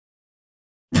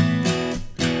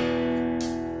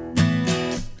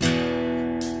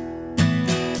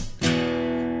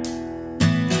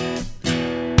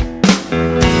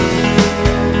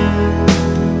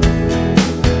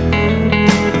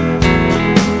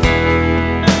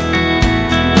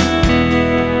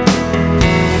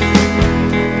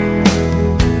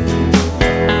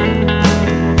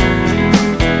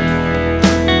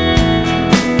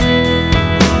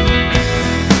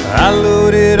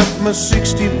a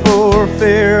 64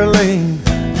 Fairlane.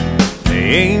 They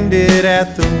aimed it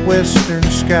at the western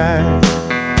sky.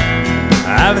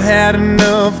 I've had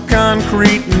enough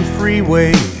concrete and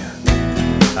freeway.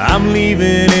 I'm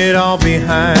leaving it all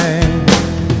behind.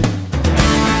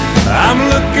 I'm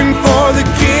looking for the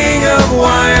king of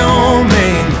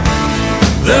Wyoming,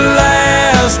 the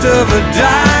last of a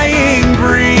dying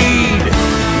breed.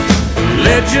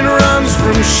 Legend runs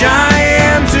from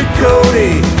Cheyenne to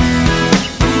Cody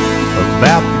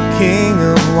about the king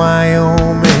of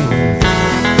Wyoming.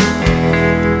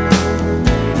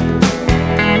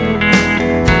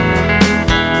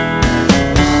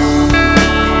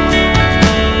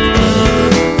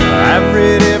 I've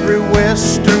read every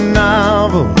western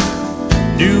novel,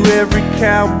 knew every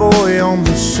cowboy on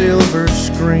the silver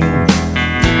screen.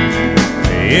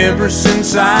 Ever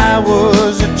since I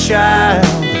was a child,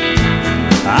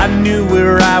 I knew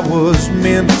where I was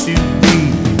meant to be.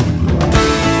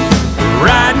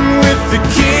 Riding with the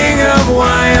king of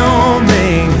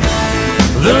Wyoming,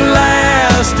 the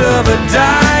last of a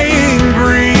dying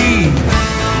breed.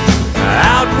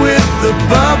 Out with the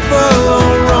buffalo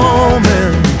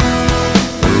roaming,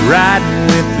 riding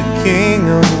with the king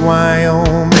of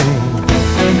Wyoming.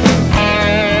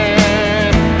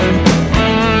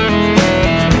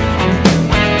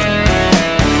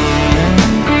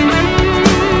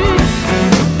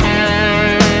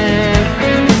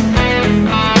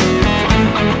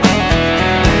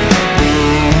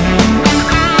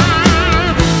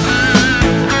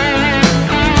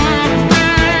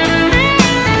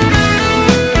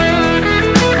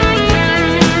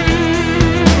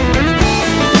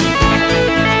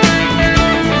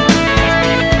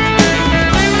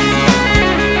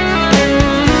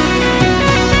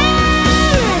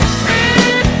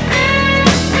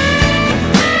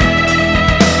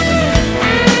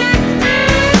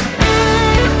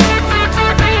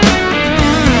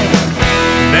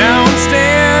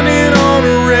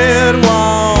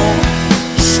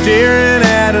 Staring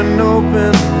at an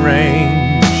open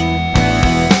range,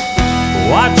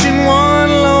 watching one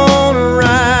lone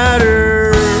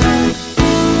rider.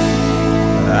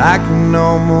 I can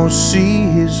almost see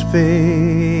his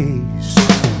face.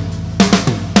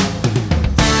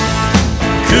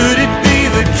 Could it be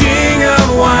the king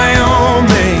of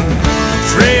Wyoming,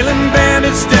 trailing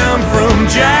bandits down from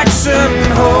Jackson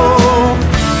Hole?